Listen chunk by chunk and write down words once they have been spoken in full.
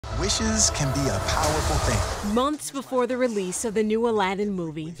wishes can be a powerful thing. Months before the release of the new Aladdin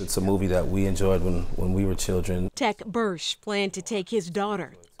movie, it's a movie that we enjoyed when we were children. Tech Bursch planned to take his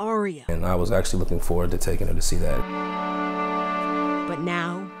daughter, Aria. And I was actually looking forward to taking her to see that. But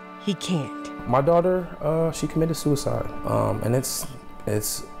now he can't. My daughter, she committed suicide. And it's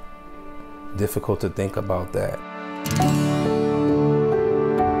difficult to think about that.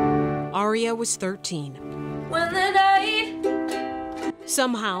 Aria was 13. When the night...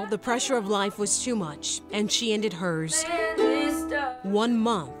 Somehow, the pressure of life was too much, and she ended hers 1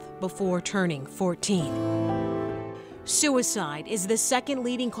 month before turning 14. Suicide is the second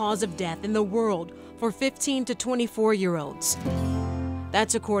leading cause of death in the world for 15 to 24-year-olds.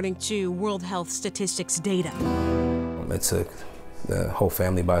 That's according to World Health Statistics data. It took the whole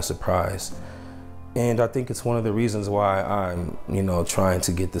family by surprise. And I think it's one of the reasons why I'm, trying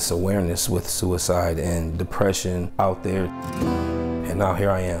to get this awareness with suicide and depression out there. And now here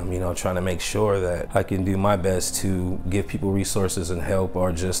I am, trying to make sure that I can do my best to give people resources and help,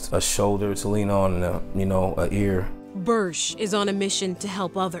 or just a shoulder to lean on and an ear. Bursch is on a mission to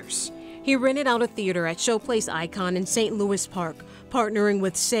help others. He rented out a theater at Showplace Icon in St. Louis Park, partnering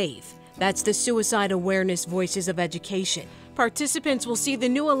with SAVE. That's the Suicide Awareness Voices of Education. Participants will see the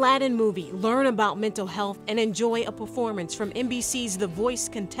new Aladdin movie, learn about mental health, and enjoy a performance from NBC's The Voice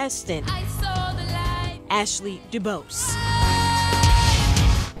contestant, Ashley DuBose.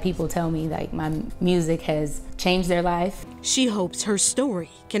 People tell me like my music has changed their life. She hopes her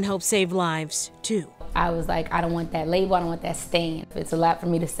story can help save lives too. I was like, I don't want that label, I don't want that stain. It's a lot for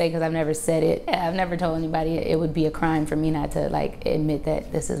me to say because I've never said it. I've never told anybody. It would be a crime for me not to admit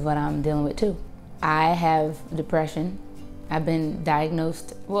that this is what I'm dealing with too. I have depression. I've been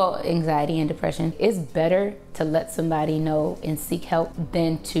diagnosed, anxiety and depression. It's better to let somebody know and seek help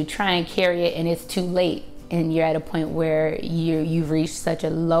than to try and carry it and it's too late. And you're at a point where you've reached such a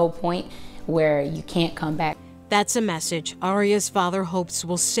low point where you can't come back. That's a message Aria's father hopes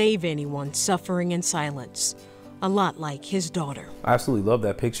will save anyone suffering in silence, a lot like his daughter. I absolutely love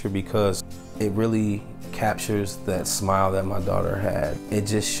that picture because it really captures that smile that my daughter had. It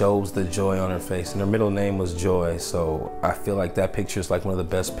just shows the joy on her face, and her middle name was Joy, so I feel like that picture is like one of the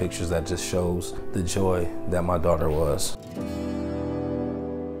best pictures that just shows the joy that my daughter was.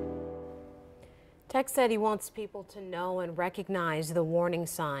 Tech said he wants people to know and recognize the warning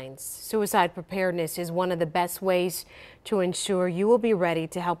signs. Suicide preparedness is one of the best ways to ensure you will be ready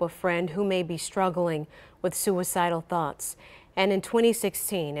to help a friend who may be struggling with suicidal thoughts. And in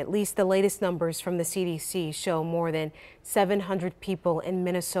 2016, at least the latest numbers from the CDC show more than 700 people in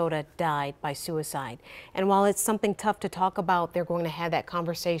Minnesota died by suicide. And while it's something tough to talk about, they're going to have that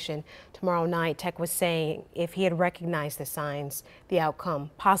conversation tomorrow night. Tech was saying if he had recognized the signs, the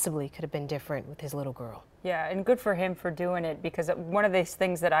outcome possibly could have been different with his little girl. Yeah, and good for him for doing it, because one of these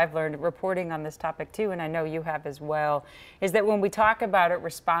things that I've learned reporting on this topic too, and I know you have as well, is that when we talk about it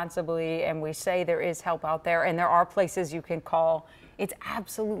responsibly and we say there is help out there and there are places you can call, it's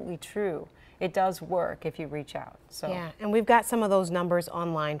absolutely true. It does work if you reach out. So yeah, and we've got some of those numbers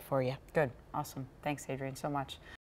online for you. Good, awesome. Thanks, Adrienne, so much.